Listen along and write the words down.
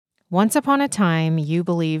Once upon a time, you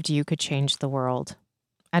believed you could change the world.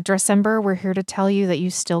 At December, we're here to tell you that you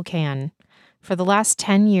still can. For the last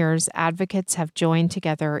 10 years, advocates have joined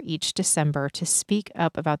together each December to speak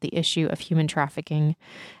up about the issue of human trafficking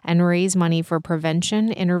and raise money for prevention,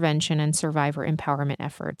 intervention, and survivor empowerment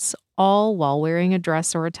efforts, all while wearing a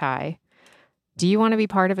dress or a tie. Do you want to be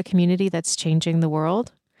part of a community that's changing the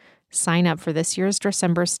world? Sign up for this year's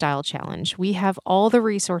December Style Challenge. We have all the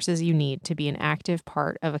resources you need to be an active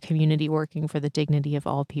part of a community working for the dignity of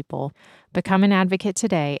all people. Become an advocate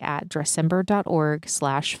today at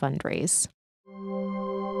december.org/fundraise.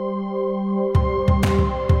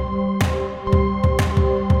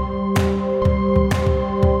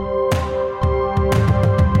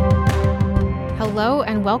 Hello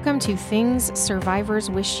and welcome to Things Survivors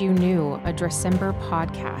Wish You Knew, a December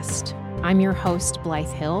podcast. I'm your host,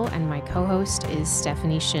 Blythe Hill, and my co-host is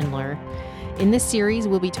Stephanie Schindler. In this series,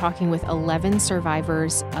 we'll be talking with 11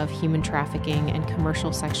 survivors of human trafficking and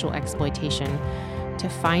commercial sexual exploitation to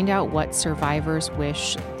find out what survivors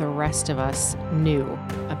wish the rest of us knew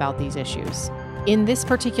about these issues. In this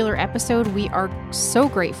particular episode, we are so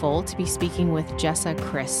grateful to be speaking with Jessa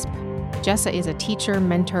Crisp. Jessa is a teacher,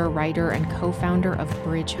 mentor, writer, and co-founder of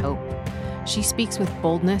Bridge Hope. She speaks with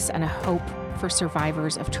boldness and a hope for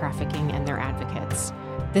survivors of trafficking and their advocates.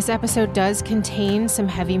 This episode does contain some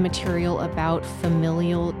heavy material about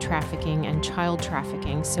familial trafficking and child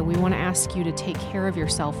trafficking, so we want to ask you to take care of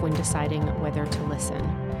yourself when deciding whether to listen.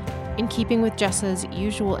 In keeping with Jessa's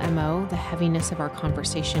usual MO, the heaviness of our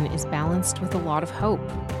conversation is balanced with a lot of hope.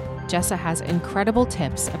 Jessa has incredible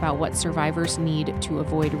tips about what survivors need to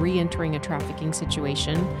avoid re-entering a trafficking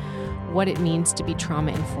situation, what it means to be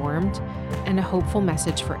trauma-informed, and a hopeful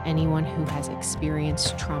message for anyone who has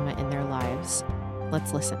experienced trauma in their lives.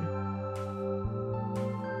 Let's listen.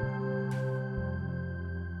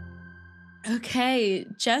 Okay,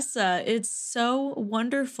 Jessa, it's so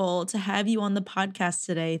wonderful to have you on the podcast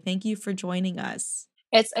today. Thank you for joining us.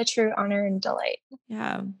 It's a true honor and delight.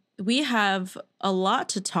 Yeah, we have a lot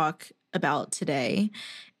to talk about today,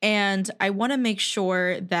 and I want to make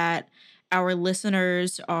sure that our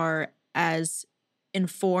listeners are as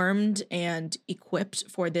informed and equipped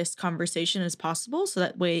for this conversation as possible, so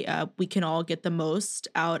that way we can all get the most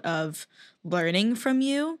out of learning from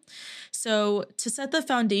you. So to set the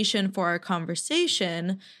foundation for our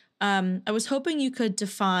conversation, I was hoping you could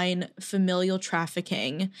define familial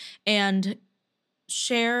trafficking and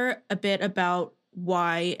share a bit about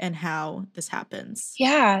why and how this happens.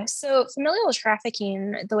 Yeah. So familial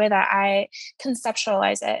trafficking, the way that I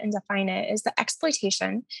conceptualize it and define it, is the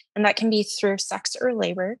exploitation, and that can be through sex or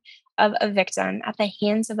labor, of a victim at the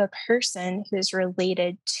hands of a person who is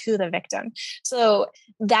related to the victim. So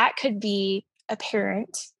that could be a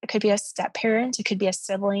parent, it could be a step parent, it could be a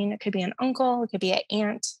sibling, it could be an uncle, it could be an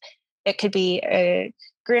aunt, it could be a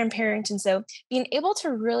grandparent. And so being able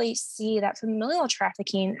to really see that familial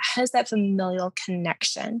trafficking has that familial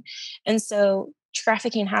connection. And so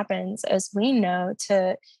trafficking happens, as we know,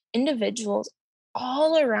 to individuals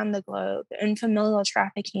all around the globe. And familial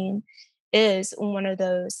trafficking is one of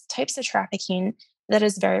those types of trafficking that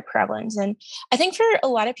is very prevalent. And I think for a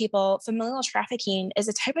lot of people, familial trafficking is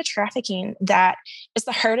a type of trafficking that is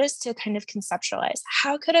the hardest to kind of conceptualize.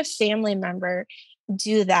 How could a family member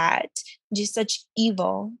do such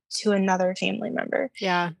evil to another family member?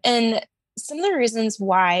 Yeah. And some of the reasons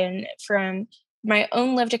why, and from my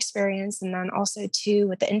own lived experience, and then also too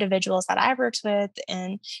with the individuals that I've worked with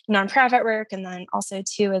in nonprofit work, and then also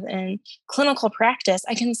too within clinical practice,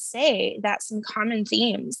 I can say that some common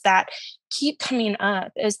themes that keep coming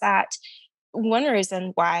up is that one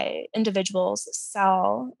reason why individuals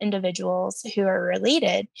sell individuals who are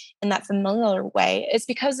related in that familiar way is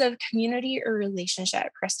because of community or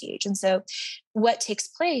relationship prestige. And so what takes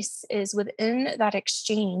place is within that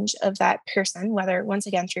exchange of that person, whether once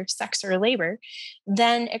again through sex or labor,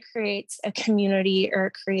 then it creates a community or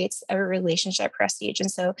it creates a relationship prestige.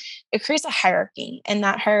 And so it creates a hierarchy. And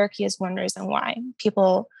that hierarchy is one reason why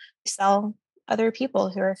people sell other people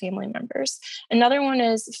who are family members. Another one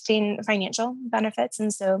is financial benefits.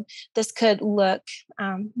 And so this could look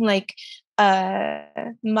like a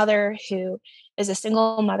mother who is a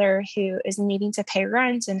single mother who is needing to pay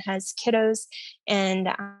rent and has kiddos and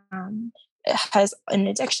has an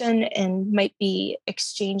addiction and might be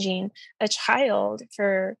exchanging a child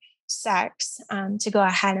for sex to go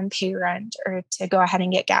ahead and pay rent or to go ahead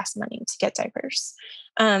and get gas money to get diapers.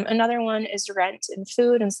 Another one is rent and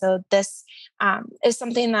food. And so this is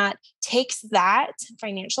something that takes that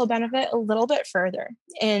financial benefit a little bit further,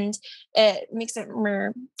 and it makes it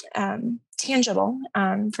more tangible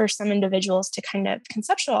for some individuals to kind of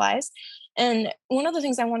conceptualize. And one of the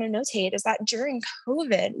things I want to notate is that during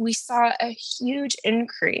COVID, we saw a huge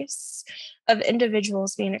increase of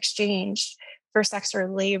individuals being exchanged for sex or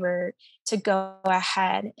labor to go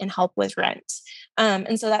ahead and help with rent.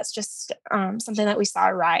 And so that's just something that we saw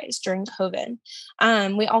rise during COVID.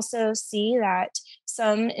 We also see that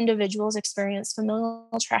some individuals experience familial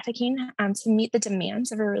trafficking to meet the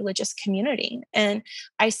demands of a religious community. And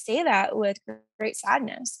I say that with great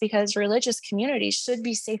sadness because religious communities should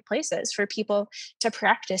be safe places for people to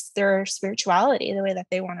practice their spirituality the way that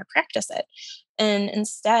they want to practice it. And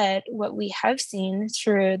instead, what we have seen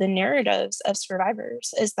through the narratives of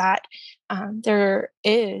survivors is that there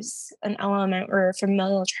is an element where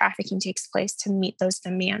familial trafficking takes place to meet those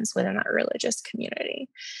demands within that religious community.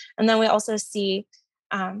 And then we also see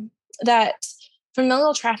that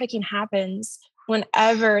familial trafficking happens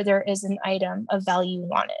whenever there is an item of value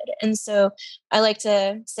wanted. And so I like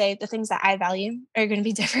to say the things that I value are going to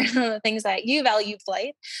be different than the things that you value,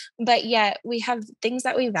 Blythe. But yet we have things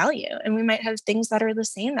that we value, and we might have things that are the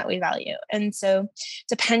same that we value. And so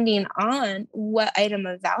depending on what item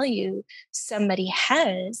of value somebody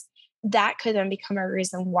has, that could then become a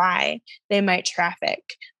reason why they might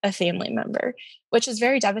traffic a family member, which is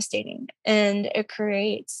very devastating. And it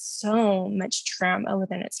creates so much trauma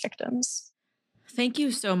within its victims. Thank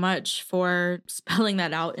you so much for spelling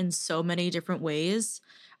that out in so many different ways.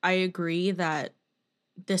 I agree that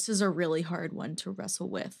this is a really hard one to wrestle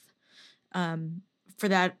with. For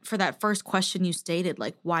that first question you stated,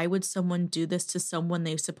 like, why would someone do this to someone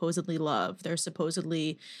they supposedly love? They're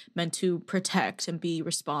supposedly meant to protect and be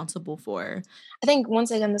responsible for. I think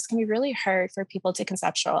once again, this can be really hard for people to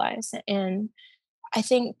conceptualize. And I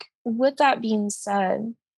think with that being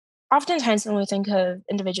said, oftentimes when we think of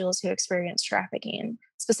individuals who experience trafficking,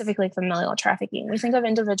 specifically familial trafficking, we think of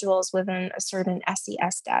individuals within a certain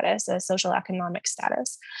SES status, a social economic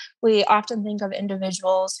status. We often think of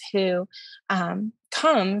individuals who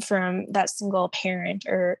come from that single parent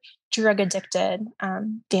or drug addicted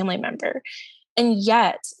family member. And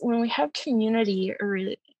yet, when we have community or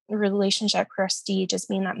relationship prestige as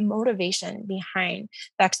being that motivation behind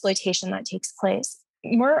the exploitation that takes place,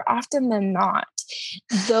 more often than not,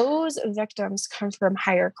 those victims come from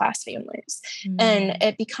higher class families. And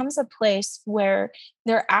it becomes a place where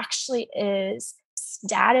there actually is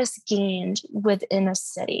status gained within a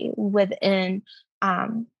city, within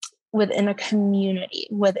a community,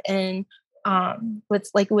 within a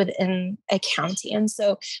county. And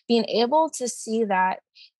so being able to see that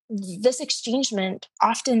this exchangement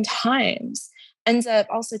oftentimes ends up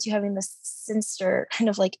also to having this sinister kind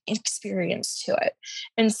of like experience to it.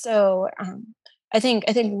 And so I think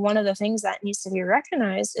one of the things that needs to be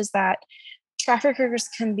recognized is that traffickers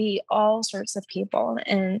can be all sorts of people,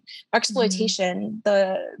 and exploitation,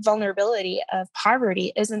 the vulnerability of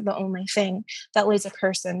poverty isn't the only thing that leads a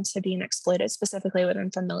person to being exploited, specifically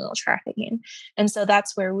within familial trafficking. And so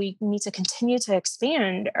that's where we need to continue to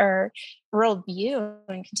expand our worldview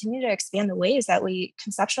and continue to expand the ways that we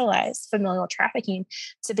conceptualize familial trafficking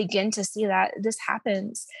to begin to see that this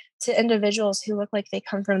happens to individuals who look like they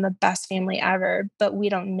come from the best family ever, but we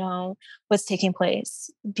don't know what's taking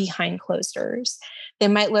place behind closed doors. They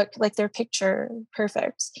might look like they're picture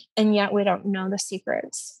perfect, and yet we don't know the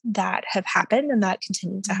secrets that have happened and that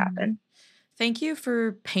continue to happen. Thank you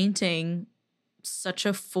for painting such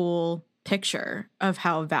a full picture of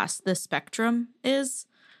how vast the spectrum is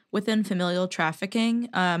within familial trafficking.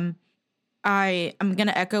 I'm going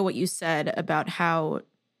to echo what you said about how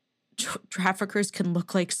traffickers can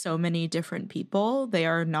look like so many different people. They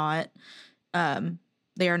are not a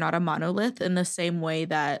monolith in the same way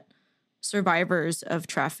that survivors of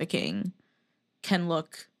trafficking can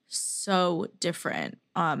look so different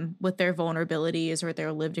with their vulnerabilities or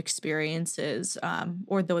their lived experiences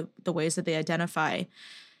or the ways that they identify.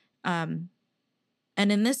 And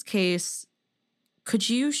in this case, could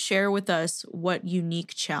you share with us what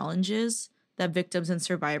unique challenges that victims and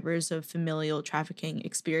survivors of familial trafficking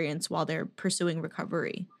experience while they're pursuing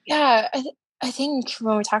recovery? Yeah, I think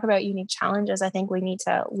when we talk about unique challenges, I think we need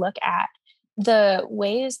to look at the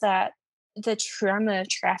ways that the trauma of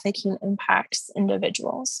trafficking impacts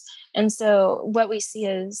individuals. And so what we see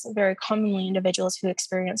is very commonly individuals who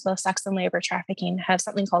experience both sex and labor trafficking have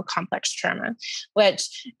something called complex trauma,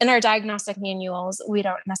 which in our diagnostic manuals, we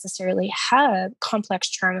don't necessarily have complex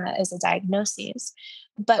trauma as a diagnosis.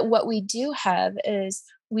 But what we do have is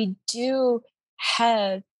we do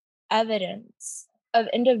have evidence of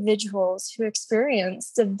individuals who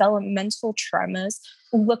experience developmental traumas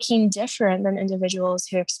looking different than individuals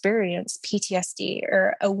who experience PTSD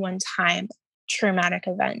or a one-time traumatic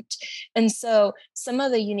event. And so some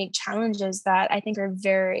of the unique challenges that I think are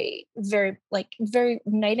very, very, very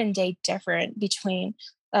night and day different between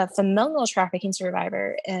a familial trafficking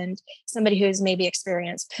survivor and somebody who's maybe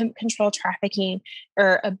experienced pimp control trafficking,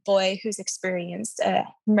 or a boy who's experienced a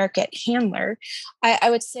market handler. I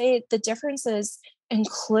would say the differences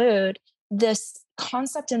include this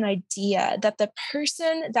concept and idea that the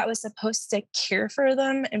person that was supposed to care for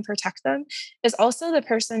them and protect them is also the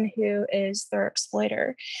person who is their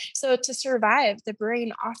exploiter. So to survive, the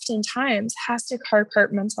brain oftentimes has to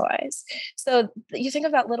compartmentalize. So you think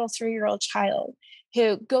of that little 3-year-old child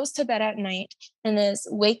who goes to bed at night and is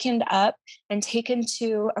wakened up and taken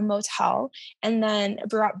to a motel and then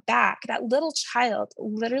brought back. That little child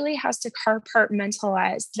literally has to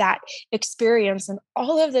compartmentalize that experience and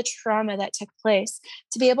all of the trauma that took place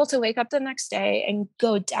to be able to wake up the next day and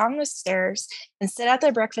go down the stairs and sit at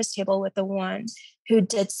the breakfast table with the one who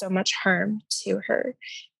did so much harm to her.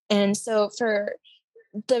 And so for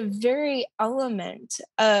the very element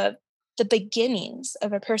of the beginnings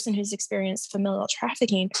of a person who's experienced familial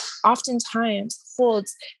trafficking oftentimes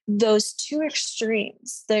holds those two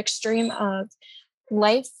extremes, the extreme of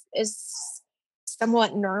life is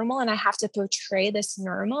somewhat normal and I have to portray this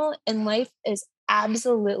normal, and life is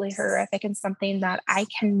absolutely horrific and something that I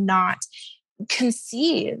cannot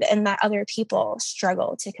conceive and that other people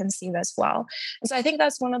struggle to conceive as well. And so I think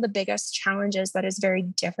that's one of the biggest challenges that is very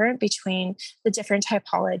different between the different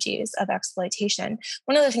typologies of exploitation.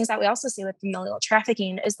 One of the things that we also see with familial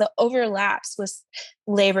trafficking is the overlaps with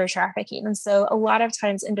labor trafficking. And so a lot of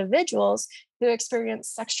times individuals who experience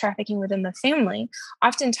sex trafficking within the family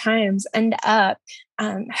oftentimes end up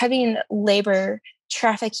having labor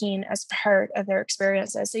trafficking as part of their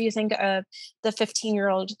experiences. So you think of the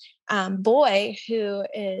 15-year-old boy who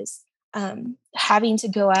is having to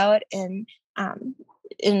go out and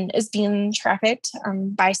is being trafficked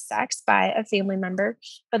by sex by a family member,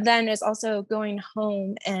 but then is also going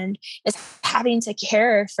home and is having to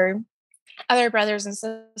care for other brothers and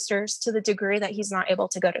sisters to the degree that he's not able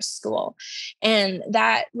to go to school. And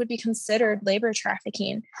that would be considered labor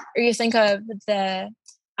trafficking. Or you think of the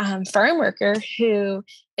farm worker who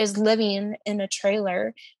is living in a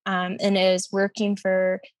trailer and is working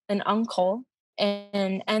for an uncle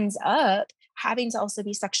and ends up having to also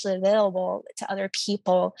be sexually available to other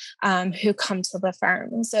people who come to the farm.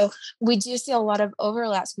 And so we do see a lot of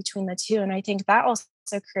overlaps between the two. And I think that also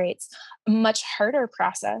creates a much harder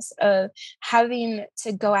process of having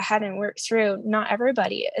to go ahead and work through. Not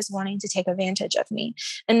everybody is wanting to take advantage of me,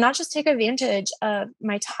 and not just take advantage of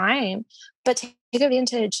my time, but take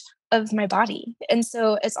advantage of my body. And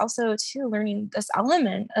so it's also too learning this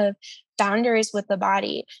element of boundaries with the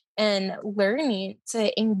body and learning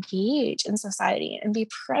to engage in society and be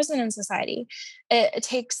present in society. It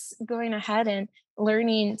takes going ahead and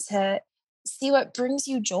learning to see what brings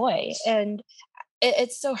you joy. And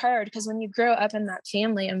it's so hard because when you grow up in that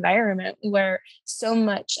family environment where so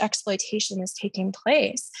much exploitation is taking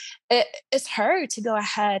place, it's hard to go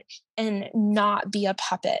ahead and not be a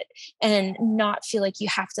puppet and not feel like you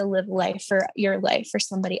have to live life for your life for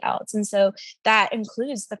somebody else. And so that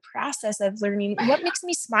includes the process of learning what makes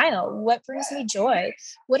me smile, what brings me joy,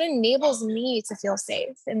 what enables me to feel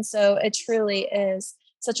safe. And so it truly is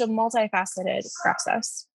such a multifaceted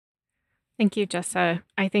process. Thank you, Jessa.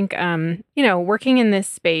 I think, working in this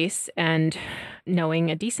space and knowing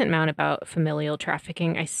a decent amount about familial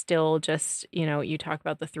trafficking, I still just, you talk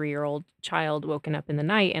about the 3-year-old child woken up in the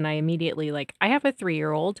night, and I immediately, I have a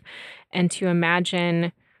 3-year-old, and to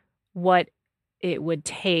imagine what it would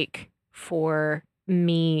take for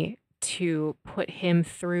me to put him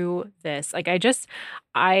through this.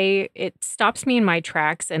 It stops me in my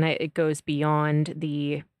tracks, and it goes beyond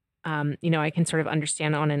the I can sort of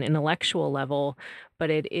understand on an intellectual level,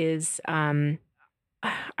 but it is, I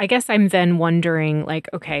guess I'm then wondering,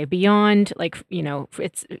 okay, beyond,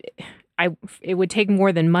 it would take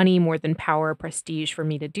more than money, more than power, prestige for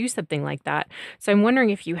me to do something like that. So I'm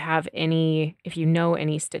wondering if you know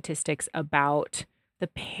any statistics about the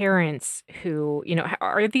parents who,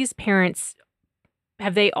 are these parents,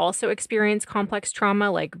 have they also experienced complex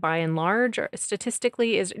trauma, by and large, or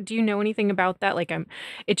statistically? Do you know anything about that?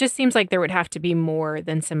 It just seems like there would have to be more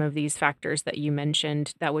than some of these factors that you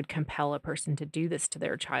mentioned that would compel a person to do this to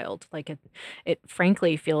their child. It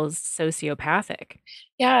frankly feels sociopathic.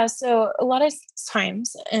 Yeah, so a lot of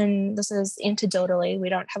times, and this is anecdotally, we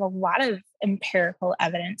don't have a lot of empirical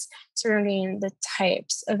evidence surrounding the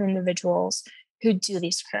types of individuals who do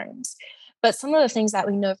these crimes. But some of the things that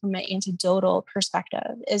we know from an anecdotal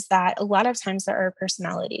perspective is that a lot of times there are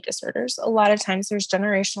personality disorders. A lot of times there's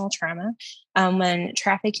generational trauma when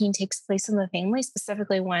trafficking takes place in the family,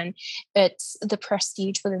 specifically when it's the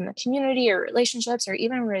prestige within the community or relationships or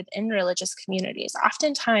even within religious communities.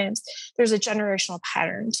 Oftentimes there's a generational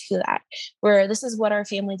pattern to that, where this is what our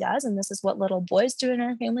family does, and this is what little boys do in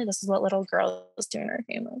our family, this is what little girls do in our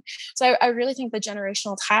family. So I really think the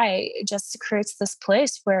generational tie just creates this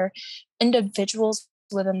place where individuals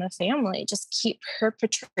within the family just keep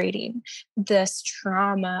perpetrating this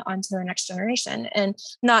trauma onto the next generation. And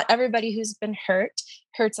not everybody who's been hurt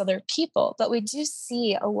hurts other people, but we do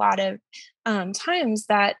see a lot of times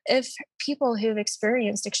that if people who've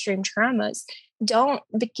experienced extreme traumas don't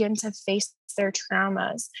begin to face their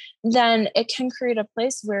traumas, then it can create a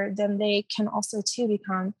place where then they can also too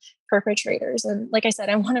become perpetrators. And like I said,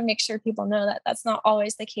 I want to make sure people know that that's not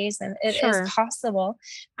always the case. And it is possible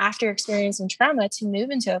after experiencing trauma to move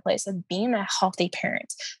into a place of being a healthy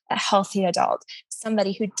parent, a healthy adult,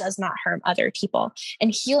 somebody who does not harm other people.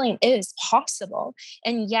 And healing is possible.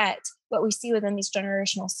 And yet what we see within these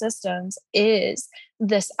generational systems is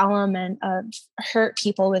this element of hurt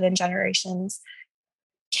people within generations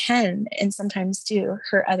can and sometimes do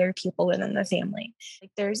hurt other people within the family.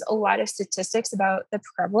 Like, there's a lot of statistics about the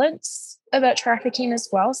prevalence about trafficking as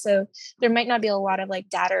well. So there might not be a lot of like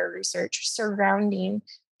data or research surrounding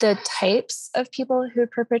the types of people who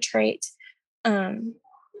perpetrate familial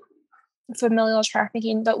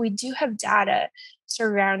trafficking, but we do have data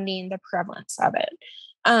surrounding the prevalence of it.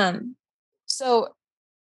 So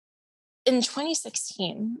in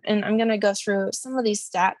 2016, and I'm going to go through some of these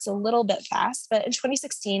stats a little bit fast, but in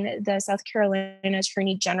 2016, the South Carolina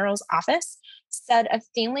Attorney General's office said a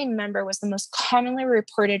family member was the most commonly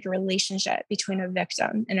reported relationship between a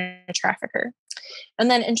victim and a trafficker.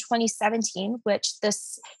 And then in 2017, which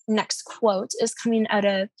this next quote is coming out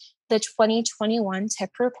of the 2021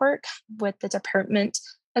 TIP report with the Department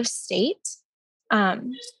of State,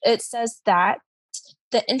 it says that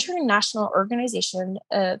the International Organization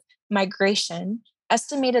of Migration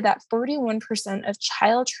estimated that 41% of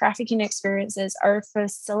child trafficking experiences are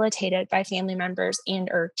facilitated by family members and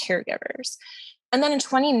or caregivers. And then in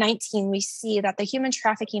 2019, we see that the Human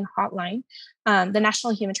Trafficking Hotline, the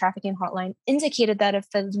National Human Trafficking Hotline, indicated that a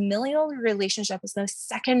familial relationship is the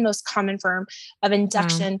second most common form of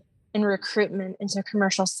induction and recruitment into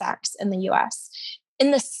commercial sex in the US.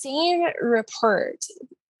 In the same report,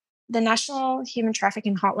 the National Human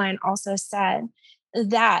Trafficking Hotline also said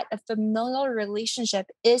that a familial relationship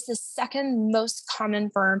is the second most common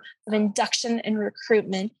form of induction and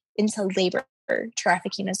recruitment into labor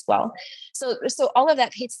trafficking as well. So all of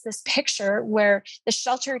that paints this picture where the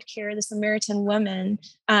Sheltered Care, the Samaritan Women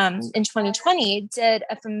in 2020 did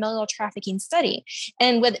a familial trafficking study.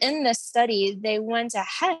 And within this study, they went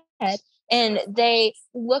ahead and they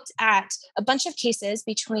looked at a bunch of cases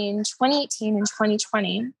between 2018 and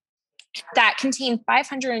 2020 that contained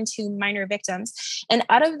 502 minor victims. And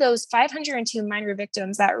out of those 502 minor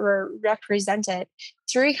victims that were represented,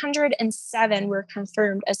 307 were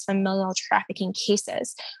confirmed as familial trafficking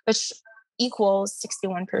cases, which equals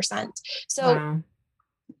 61%. So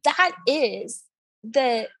that is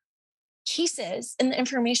the cases and the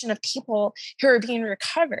information of people who are being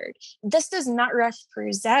recovered. This does not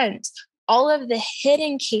represent all of the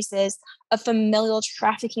hidden cases of familial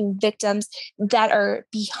trafficking victims that are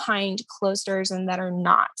behind closed doors and that are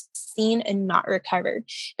not seen and not recovered.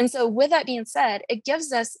 And so with that being said, it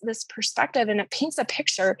gives us this perspective and it paints a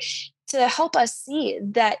picture to help us see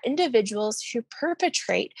that individuals who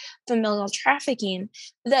perpetrate familial trafficking,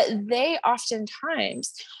 that they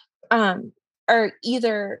oftentimes are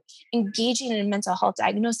either engaging in mental health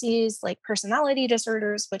diagnoses like personality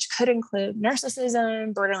disorders, which could include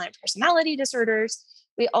narcissism, borderline personality disorders.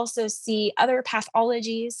 We also see other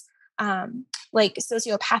pathologies like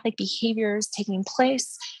sociopathic behaviors taking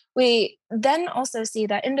place. We then also see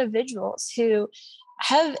that individuals who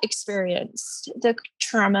have experienced the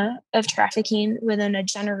trauma of trafficking within a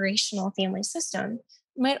generational family system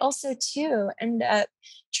might also too end up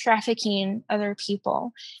trafficking other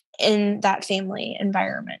people in that family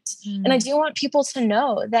environment. And I do want people to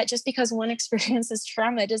know that just because one experiences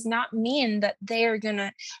trauma does not mean that they are going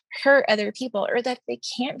to hurt other people or that they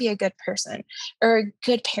can't be a good person or a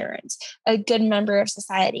good parent, a good member of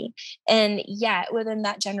society. And yet within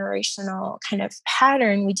that generational kind of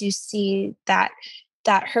pattern, we do see that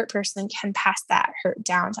that hurt person can pass that hurt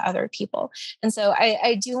down to other people. And so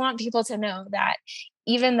I do want people to know that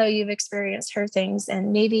even though you've experienced hurt things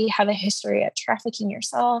and maybe have a history of trafficking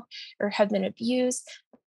yourself or have been abused,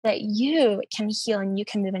 that you can heal and you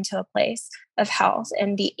can move into a place of health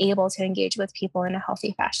and be able to engage with people in a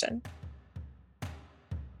healthy fashion.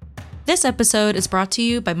 This episode is brought to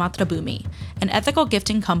you by Matrabhumi, an ethical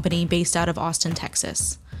gifting company based out of Austin,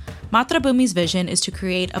 Texas. Matrabhumi's vision is to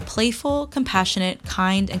create a playful, compassionate,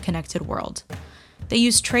 kind, and connected world. They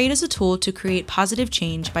use trade as a tool to create positive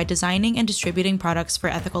change by designing and distributing products for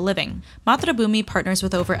ethical living. Matrabhumi partners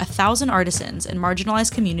with over 1,000 artisans in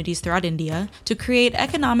marginalized communities throughout India to create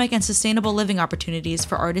economic and sustainable living opportunities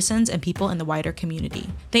for artisans and people in the wider community.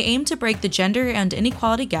 They aim to break the gender and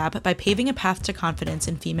inequality gap by paving a path to confidence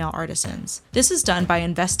in female artisans. This is done by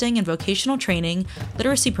investing in vocational training,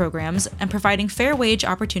 literacy programs, and providing fair wage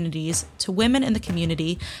opportunities to women in the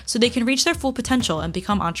community so they can reach their full potential and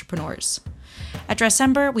become entrepreneurs. At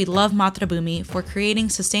Dressember, we love Matrabhumi for creating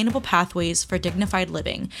sustainable pathways for dignified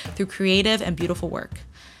living through creative and beautiful work.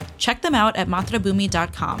 Check them out at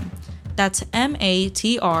matrabhumi.com. That's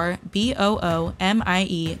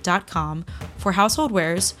matraboomi.com for household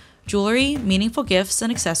wares, jewelry, meaningful gifts,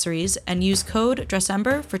 and accessories, and use code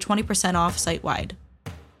Dressember for 20% off site-wide.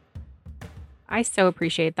 I so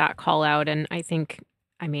appreciate that call out, and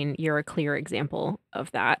you're a clear example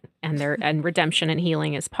of that, and redemption and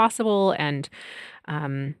healing is possible. And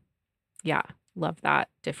love that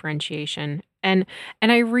differentiation. And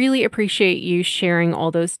I really appreciate you sharing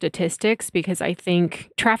all those statistics, because I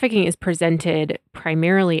think trafficking is presented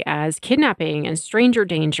primarily as kidnapping and stranger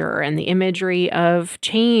danger and the imagery of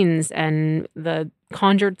chains and the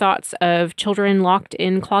conjured thoughts of children locked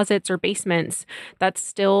in closets or basements. That's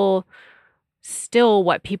still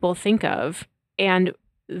what people think of. And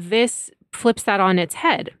this flips that on its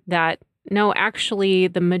head, that no, actually,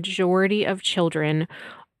 the majority of children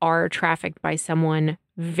are trafficked by someone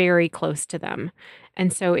very close to them.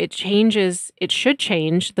 And so it should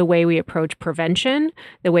change the way we approach prevention,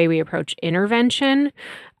 the way we approach intervention,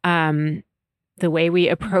 the way we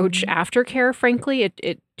approach aftercare. Frankly,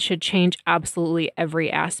 it should change absolutely every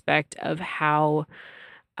aspect of how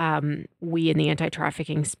we in the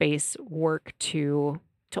anti-trafficking space work to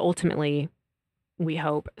ultimately, we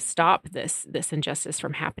hope, stop this injustice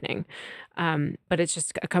from happening. But it's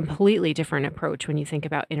just a completely different approach when you think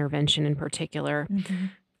about intervention in particular. Mm-hmm.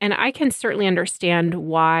 And I can certainly understand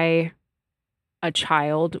why a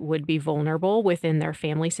child would be vulnerable within their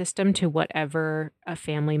family system to whatever a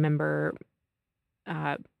family member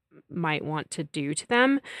might want to do to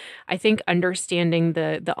them. I think understanding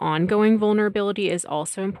the ongoing vulnerability is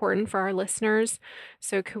also important for our listeners.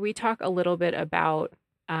 So could we talk a little bit about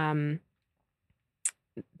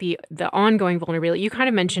the ongoing vulnerability? You kind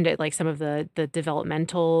of mentioned it, like some of the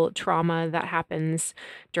developmental trauma that happens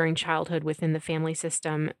during childhood within the family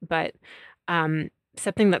system, but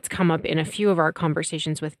something that's come up in a few of our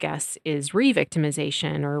conversations with guests is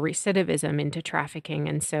re-victimization or recidivism into trafficking.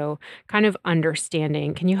 And so kind of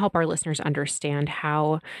understanding, can you help our listeners understand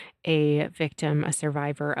how a victim, a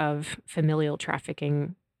survivor of familial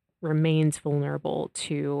trafficking, remains vulnerable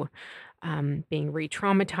to being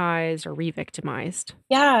re-traumatized or re-victimized?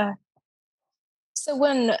 Yeah. So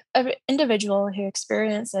when an individual who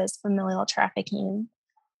experiences familial trafficking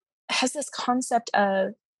has this concept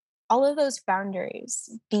of all of those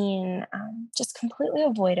boundaries being just completely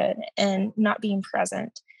avoided and not being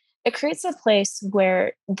present, it creates a place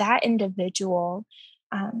where that individual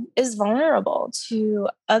is vulnerable to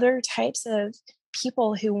other types of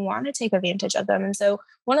people who want to take advantage of them. And so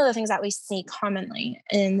one of the things that we see commonly,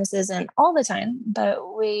 and this isn't all the time,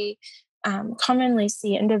 but we commonly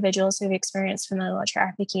see individuals who've experienced familial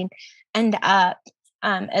trafficking end up,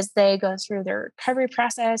 as they go through their recovery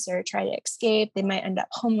process or try to escape, they might end up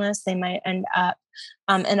homeless. They might end up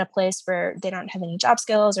in a place where they don't have any job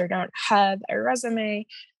skills or don't have a resume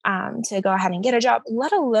to go ahead and get a job,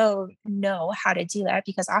 let alone know how to do that,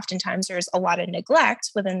 because oftentimes there's a lot of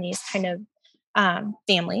neglect within these kind of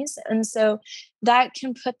families. And so that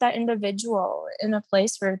can put that individual in a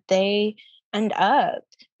place where they end up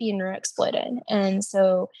being re-exploited. And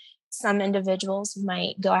so some individuals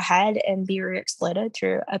might go ahead and be re-exploited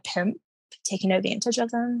through a pimp taking advantage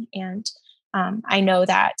of them. And I know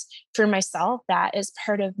that for myself, that is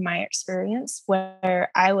part of my experience,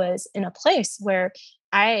 where I was in a place where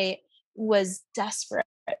I was desperate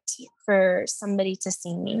for somebody to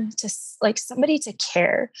see me, to like somebody to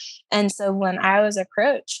care. And so when I was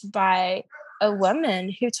approached by a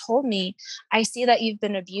woman who told me, I see that you've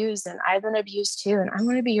been abused and I've been abused too, and I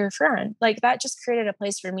want to be your friend. Like that just created a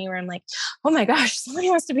place for me where I'm like, oh my gosh, somebody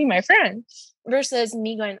wants to be my friend, versus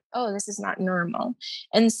me going, oh, this is not normal.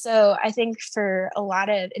 And so I think for a lot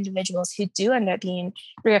of individuals who do end up being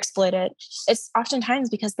re-exploited, it's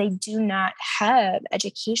oftentimes because they do not have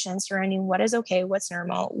education surrounding what is okay, what's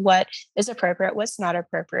normal, what is appropriate, what's not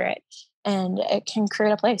appropriate. And it can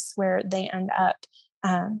create a place where they end up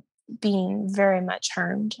being very much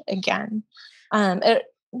harmed again. Yeah.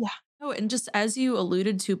 Oh, and just as you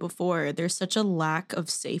alluded to before, there's such a lack of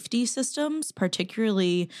safety systems,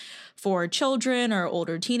 particularly for children or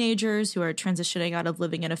older teenagers who are transitioning out of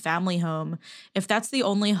living in a family home. If that's the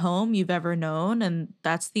only home you've ever known and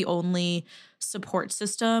that's the only support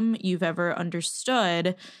system you've ever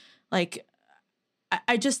understood, like,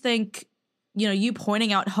 I just think, you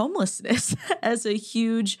pointing out homelessness as a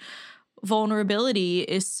huge vulnerability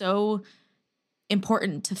is so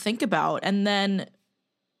important to think about. And then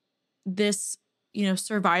this,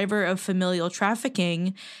 survivor of familial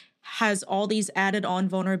trafficking has all these added on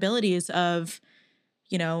vulnerabilities of,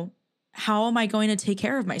 how am I going to take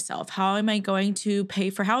care of myself? How am I going to pay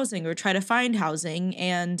for housing or try to find housing?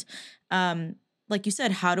 And like you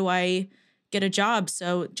said, how do I get a job?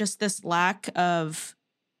 So just this lack of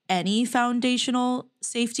any foundational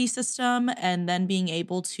safety system, and then being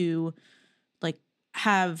able to like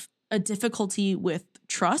have a difficulty with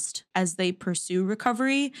trust as they pursue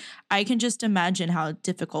recovery. I can just imagine how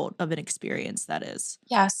difficult of an experience that is.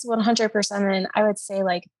 Yes, 100%. And I would say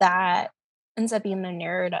like that ends up being the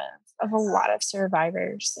narrative of a lot of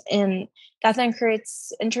survivors. And that then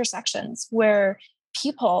creates intersections where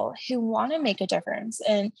people who want to make a difference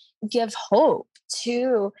and give hope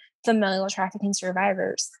to familial trafficking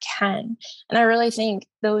survivors can. And I really think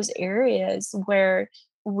those areas where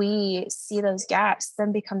we see those gaps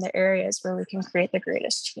then become the areas where we can create the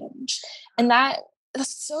greatest change. And that's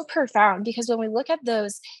so profound, because when we look at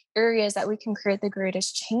those areas that we can create the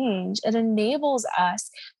greatest change, it enables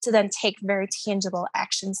us to then take very tangible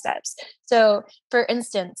action steps. So, for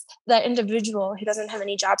instance, that individual who doesn't have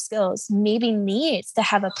any job skills maybe needs to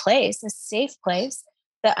have a place, a safe place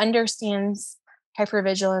that understands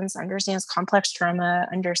hypervigilance, understands complex trauma,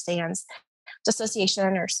 understands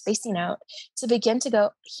dissociation or spacing out, to begin to go,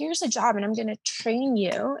 here's a job and I'm going to train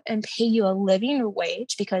you and pay you a living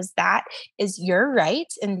wage because that is your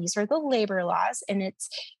right. And these are the labor laws and it's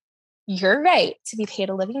your right to be paid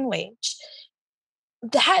a living wage.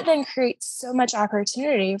 That then creates so much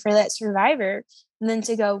opportunity for that survivor. And then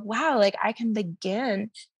to go, wow, like I can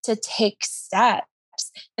begin to take steps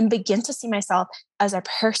and begin to see myself as a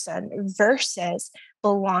person versus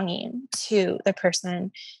belonging to the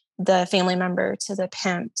person, the family member, to the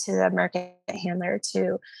pimp, to the market handler,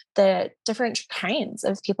 to the different kinds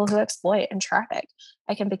of people who exploit and traffic.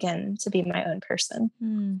 I can begin to be my own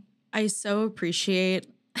person. I so appreciate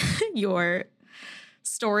your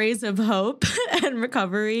stories of hope and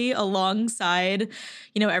recovery alongside,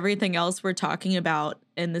 everything else we're talking about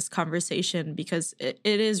in this conversation, because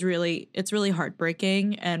it's really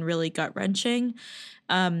heartbreaking and really gut-wrenching.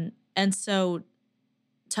 And so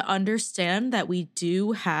to understand that we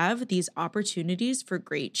do have these opportunities for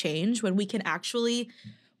great change when we can actually,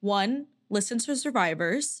 one, listen to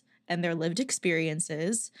survivors and their lived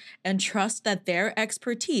experiences and trust that their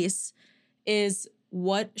expertise is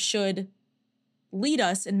what should lead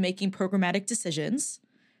us in making programmatic decisions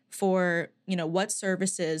for, what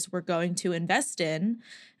services we're going to invest in.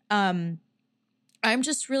 I'm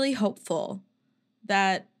just really hopeful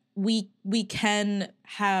that we can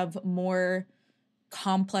have more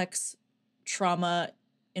complex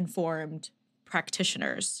trauma-informed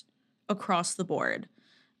practitioners across the board.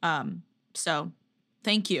 So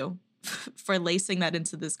thank you for lacing that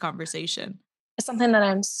into this conversation. It's something that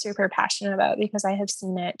I'm super passionate about because I have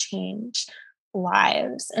seen it change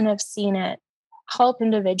lives and I've seen it help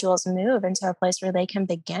individuals move into a place where they can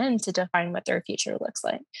begin to define what their future looks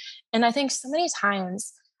like. And I think so many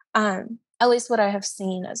times, at least what I have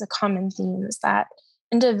seen as a common theme, is that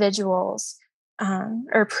individuals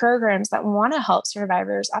or programs that want to help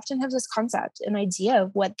survivors often have this concept, an idea of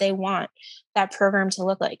what they want that program to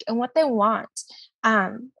look like and what they want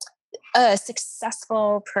a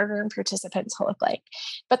successful program participant to look like.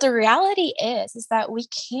 But the reality is that we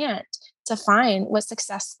can't define what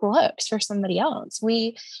success looks for somebody else.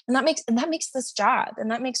 And that makes this job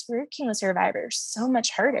and that makes working with survivors so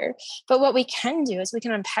much harder. But what we can do is we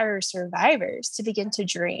can empower survivors to begin to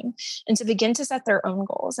dream and to begin to set their own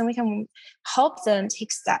goals, and we can help them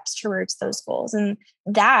take steps towards those goals. And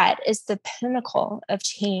that is the pinnacle of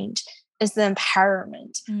change is the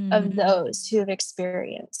empowerment of Mm. those who have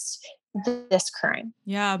experienced this crime.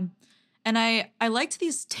 Yeah. And I liked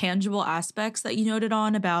these tangible aspects that you noted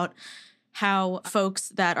on about how folks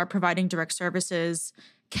that are providing direct services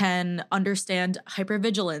can understand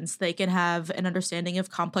hypervigilance. They can have an understanding of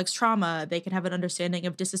complex trauma. They can have an understanding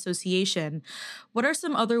of disassociation. What are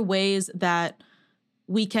some other ways that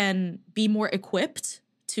we can be more equipped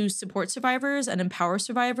to support survivors and empower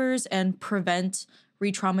survivors and prevent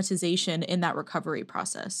re-traumatization in that recovery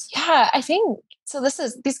process? Yeah, I think so.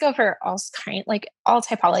 These go for all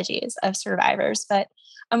typologies of survivors, but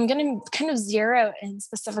I'm going to kind of zero in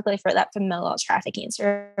specifically for that familial trafficking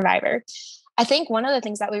survivor. I think one of the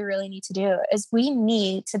things that we really need to do is we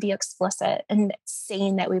need to be explicit in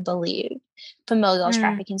saying that we believe familial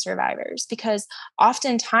trafficking survivors, because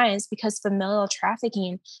oftentimes, because familial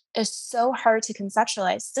trafficking is so hard to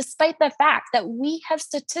conceptualize, despite the fact that we have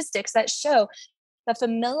statistics that show that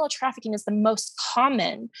familial trafficking is the most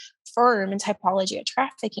common form and typology of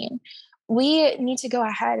trafficking, we need to go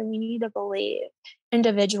ahead and we need to believe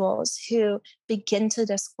individuals who begin to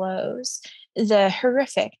disclose the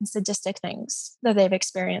horrific and sadistic things that they've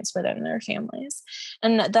experienced within their families.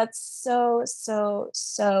 And that's so, so,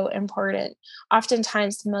 so important.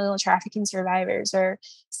 Oftentimes, familial trafficking survivors are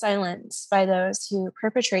silenced by those who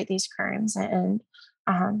perpetrate these crimes. And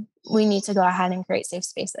we need to go ahead and create safe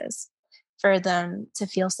spaces for them to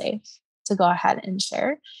feel safe, to go ahead and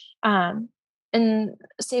share. And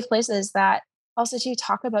safe places that also to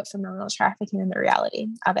talk about familial trafficking and the reality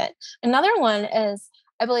of it. Another one is,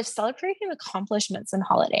 I believe, celebrating accomplishments and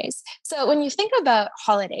holidays. So when you think about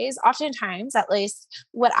holidays, oftentimes, at least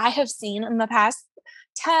what I have seen in the past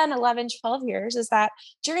 10, 11, 12 years, is that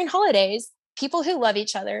during holidays, people who love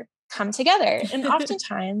each other come together. And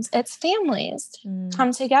oftentimes it's families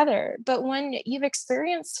come together. But when you've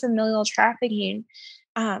experienced familial trafficking,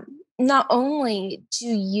 not only do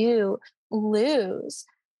you lose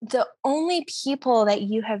the only people that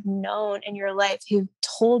you have known in your life who've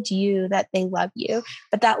told you that they love you,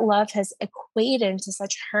 but that love has equated to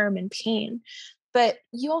such harm and pain. But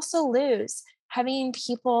you also lose having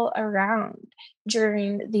people around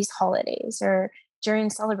during these holidays or during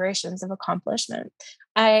celebrations of accomplishment.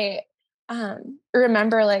 I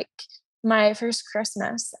remember like my first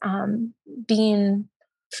Christmas being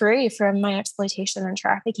free from my exploitation and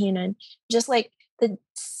trafficking, and just like the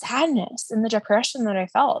sadness and the depression that I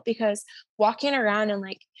felt, because walking around and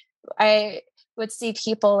like I would see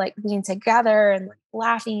people like being together and like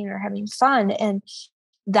laughing or having fun. And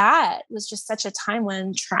that was just such a time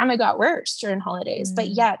when trauma got worse during holidays. But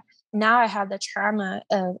yet now I have the trauma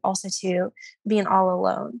of also to being all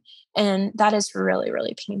alone. And that is really,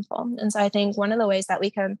 really painful. And so I think one of the ways that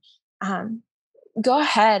we can go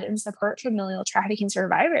ahead and support familial trafficking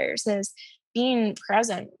survivors is being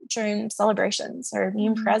present during celebrations or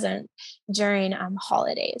being present during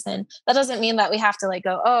holidays. And that doesn't mean that we have to like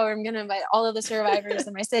go, oh, I'm going to invite all of the survivors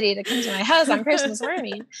in my city to come to my house on Christmas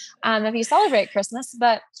morning if you celebrate Christmas,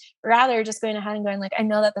 but rather just going ahead and going like, I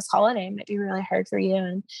know that this holiday might be really hard for you.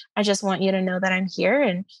 And I just want you to know that I'm here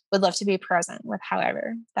and would love to be present with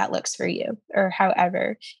however that looks for you or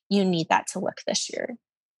however you need that to look this year.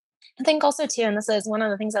 I think also too, and this is one of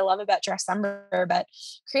the things I love about December, but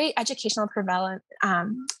create educational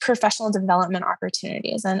professional development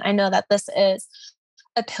opportunities. And I know that this is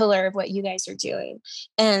a pillar of what you guys are doing.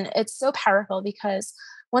 And it's so powerful because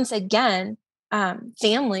once again,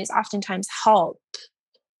 families oftentimes help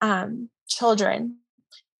children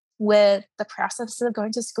with the process of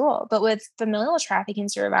going to school. But with familial trafficking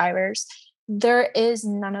survivors, there is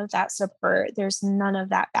none of that support. There's none of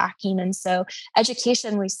that backing. And so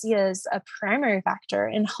education we see as a primary factor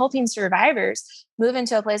in helping survivors move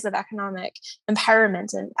into a place of economic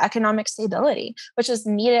empowerment and economic stability, which is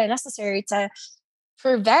needed and necessary to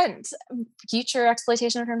prevent future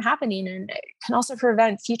exploitation from happening, and it can also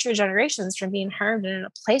prevent future generations from being harmed in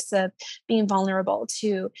a place of being vulnerable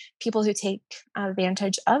to people who take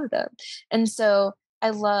advantage of them. And so I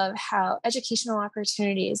love how educational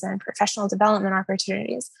opportunities and professional development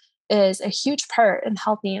opportunities is a huge part in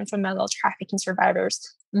helping familial trafficking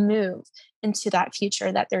survivors move into that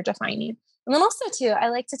future that they're defining. And then also too, I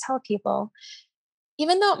like to tell people,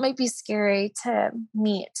 even though it might be scary to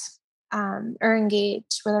meet or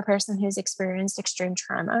engage with a person who's experienced extreme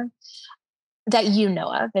trauma that you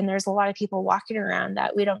know of, and there's a lot of people walking around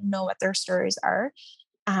that we don't know what their stories are,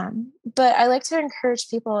 But I like to encourage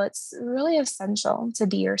people, it's really essential to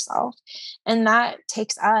be yourself. And that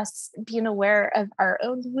takes us being aware of our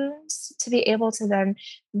own wounds to be able to then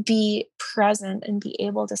be present and be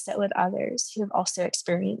able to sit with others who have also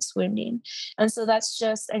experienced wounding. And so that's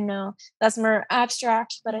just, I know that's more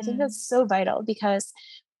abstract, but I think that's so vital because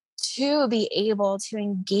to be able to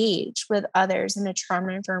engage with others in a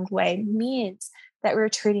trauma informed way means that we're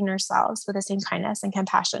treating ourselves with the same kindness and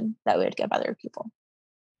compassion that we would give other people.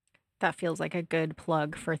 That feels like a good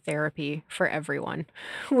plug for therapy for everyone.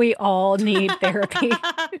 We all need therapy.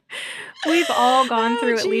 We've all gone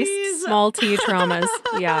through at least small T traumas.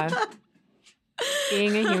 Yeah.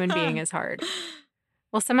 Being a human being is hard.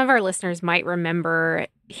 Well, some of our listeners might remember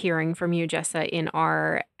hearing from you, Jessa, in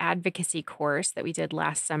our advocacy course that we did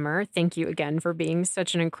last summer. Thank you again for being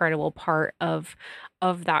such an incredible part of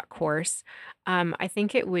that course. I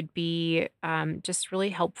think it would be just really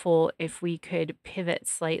helpful if we could pivot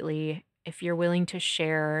slightly, if you're willing to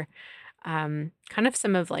share kind of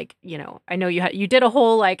some of like, I know you did a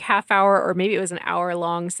whole like half hour or maybe it was an hour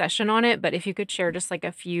long session on it, but if you could share just like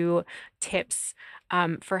a few tips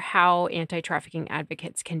for how anti-trafficking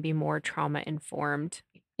advocates can be more trauma informed.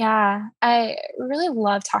 Yeah, I really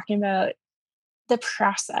love talking about the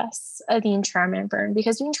process of being trauma informed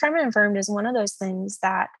because being trauma informed is one of those things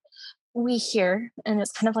that we hear and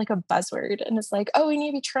it's kind of like a buzzword and it's like, oh, we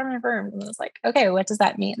need to be trauma informed. And it's like, okay, what does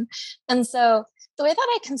that mean? And so the way that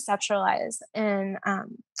I conceptualize and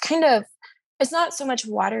kind of, it's not so much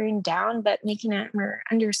watering down, but making it more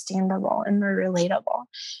understandable and more relatable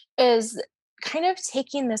is kind of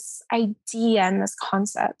taking this idea and this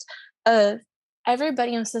concept of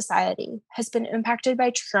everybody in society has been impacted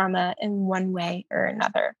by trauma in one way or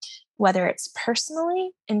another, whether it's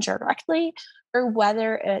personally and directly, or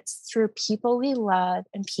whether it's through people we love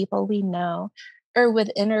and people we know, or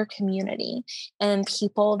within our community and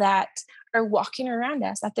people that are walking around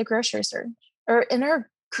us at the grocery store, or in our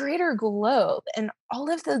greater globe and all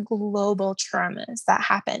of the global traumas that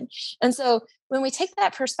happen. And so when we take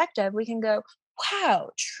that perspective, we can go,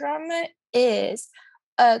 wow, trauma is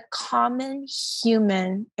a common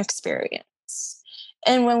human experience.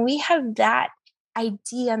 And when we have that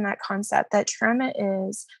idea and that concept that trauma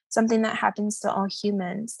is something that happens to all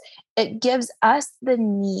humans, it gives us the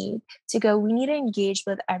need to go, we need to engage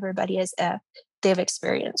with everybody as if they've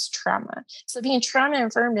experienced trauma. So being trauma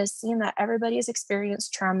informed is seeing that everybody has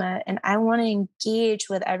experienced trauma, and I want to engage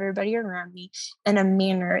with everybody around me in a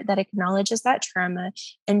manner that acknowledges that trauma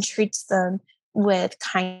and treats them with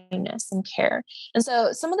kindness and care. And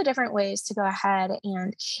so some of the different ways to go ahead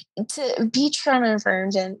and to be trauma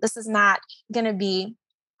informed, and this is not going to be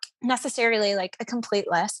necessarily like a complete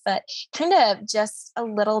list, but kind of just a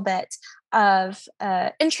little bit of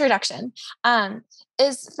introduction,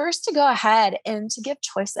 is first to go ahead and to give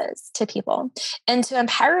choices to people and to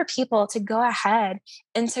empower people to go ahead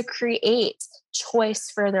and to create choice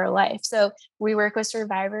for their life. So we work with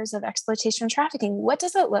survivors of exploitation and trafficking. What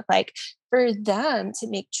does it look like for them to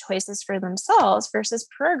make choices for themselves versus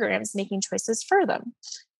programs making choices for them?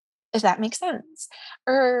 If that makes sense.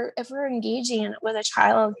 Or if we're engaging with a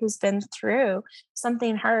child who's been through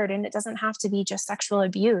something hard, and it doesn't have to be just sexual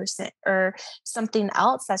abuse or something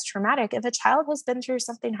else that's traumatic. If a child has been through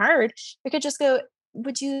something hard, we could just go,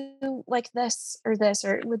 would you like this, or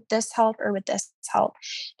would this help, or would this help?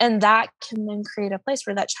 And that can then create a place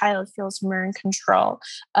where that child feels more in control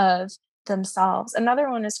of themselves.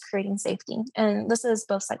 Another one is creating safety. And this is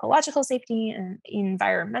both psychological safety and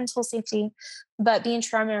environmental safety. But being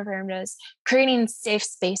trauma informed is creating safe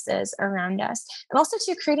spaces around us, and also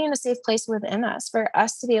to creating a safe place within us for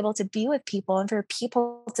us to be able to be with people and for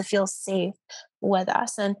people to feel safe with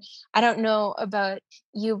us. And I don't know about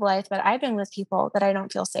you, Blythe, but I've been with people that I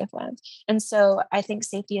don't feel safe with. And so I think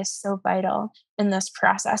safety is so vital in this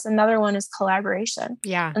process. Another one is collaboration.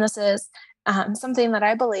 Yeah. And this is something that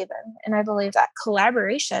I believe in. And I believe that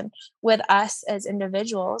collaboration with us as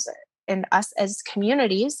individuals and us as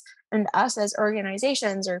communities and us as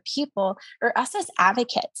organizations or people or us as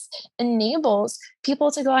advocates enables people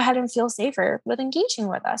to go ahead and feel safer with engaging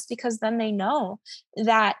with us, because then they know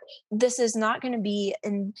that this is not going to be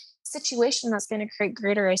in situation that's going to create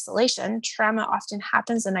greater isolation. Trauma often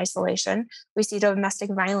happens in isolation. We see domestic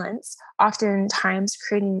violence oftentimes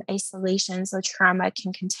creating isolation, so trauma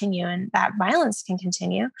can continue and that violence can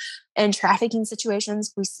continue. In trafficking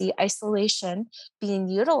situations, we see isolation being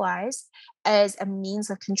utilized as a means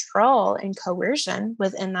of control and coercion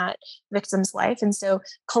within that victim's life. And so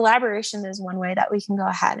collaboration is one way that we can go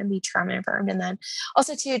ahead and be trauma informed. And then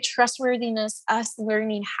also to trustworthiness, us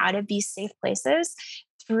learning how to be safe places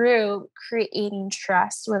through creating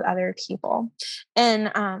trust with other people.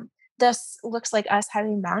 And this looks like us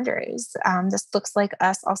having boundaries. This looks like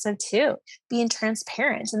us also too being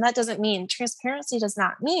transparent. And that doesn't mean, transparency does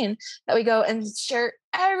not mean that we go and share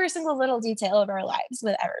every single little detail of our lives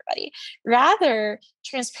with everybody. Rather,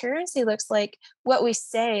 transparency looks like what we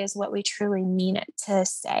say is what we truly mean it to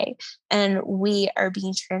say. And we are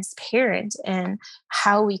being transparent in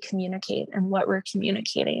how we communicate and what we're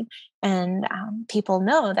communicating. And people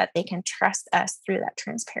know that they can trust us through that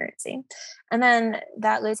transparency. And then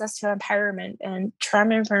that leads us to empowerment and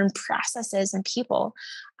trauma-informed processes and people.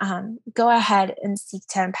 Go ahead and seek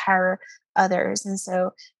to empower others. And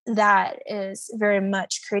so that is very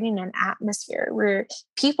much creating an atmosphere where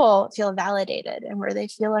people feel validated and where they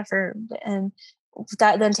feel affirmed. And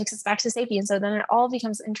that then takes us back to safety. And so then it all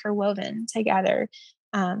becomes interwoven together.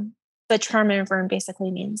 But trauma-informed basically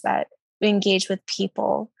means that we engage with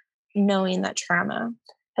people knowing that trauma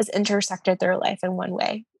has intersected their life in one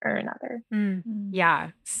way or another.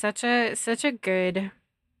 Yeah, such a good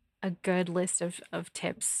list of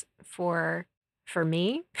tips for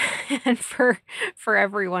me and for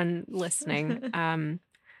everyone listening.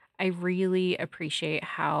 I really appreciate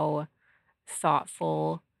how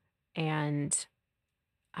thoughtful and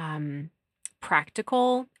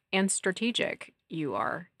practical and strategic you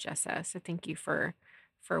are, Jessa. So thank you for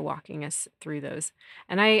walking us through those.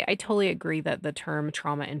 And I totally agree that the term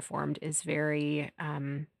trauma informed is very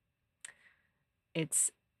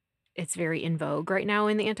it's very in vogue right now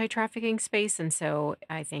in the anti-trafficking space. And so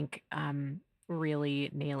I think really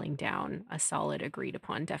nailing down a solid agreed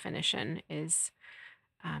upon definition is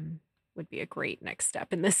would be a great next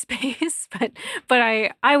step in this space.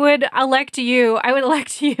 But I would elect you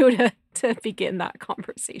to begin that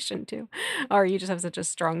conversation too. Or you just have such a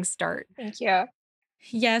strong start. Thank you.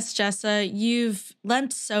 Yes, Jessa, you've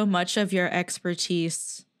lent so much of your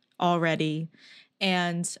expertise already.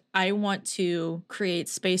 And I want to create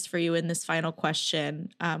space for you in this final question.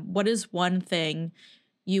 What is one thing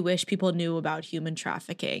you wish people knew about human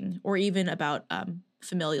trafficking or even about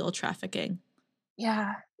familial trafficking?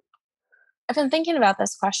 Yeah. I've been thinking about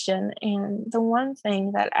this question. And the one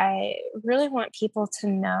thing that I really want people to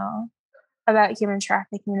know about human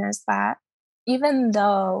trafficking is that even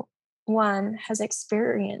though one has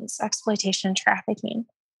experienced exploitation and trafficking,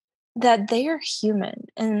 that they are human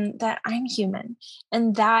and that I'm human,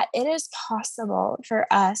 and that it is possible for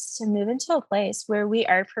us to move into a place where we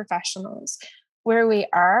are professionals, where we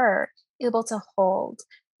are able to hold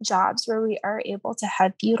jobs, where we are able to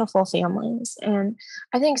have beautiful families. And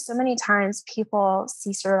I think so many times people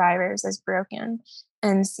see survivors as broken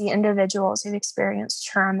and see individuals who've experienced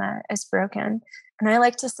trauma as broken. And I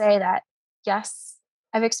like to say that, yes,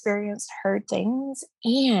 I've experienced hard things,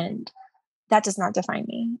 and that does not define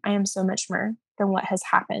me. I am so much more than what has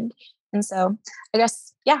happened. And so I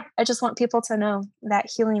guess, yeah, I just want people to know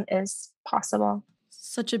that healing is possible.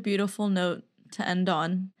 Such a beautiful note to end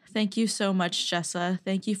on. Thank you so much, Jessa.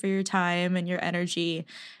 Thank you for your time and your energy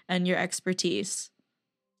and your expertise.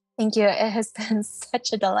 Thank you. It has been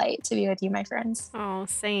such a delight to be with you, my friends. Oh,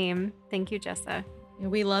 same. Thank you, Jessa.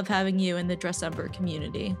 We love having you in the Dressember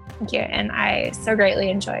community. Thank you. And I so greatly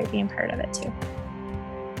enjoy being part of it too.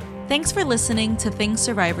 Thanks for listening to Things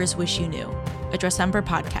Survivors Wish You Knew, a Dressember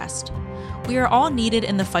podcast. We are all needed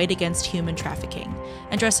in the fight against human trafficking,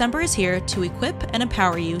 and Dressember is here to equip and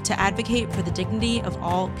empower you to advocate for the dignity of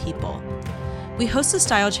all people. We host a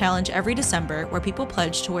style challenge every December where people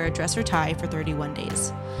pledge to wear a dress or tie for 31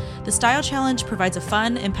 days. The style challenge provides a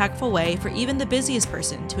fun, impactful way for even the busiest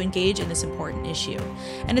person to engage in this important issue,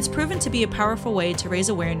 and it's proven to be a powerful way to raise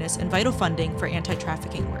awareness and vital funding for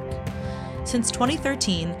anti-trafficking work. Since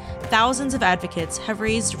 2013, thousands of advocates have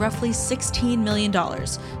raised roughly $16 million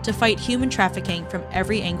to fight human trafficking from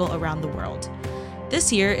every angle around the world.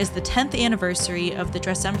 This year is the 10th anniversary of the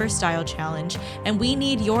Dressember Style Challenge, and we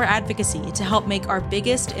need your advocacy to help make our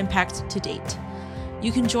biggest impact to date.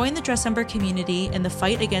 You can join the Dressember community in the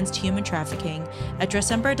fight against human trafficking at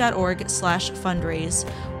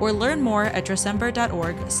dressember.org/fundraise or learn more at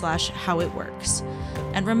dressember.org/howitworks.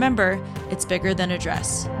 And remember, it's bigger than a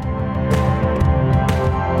dress.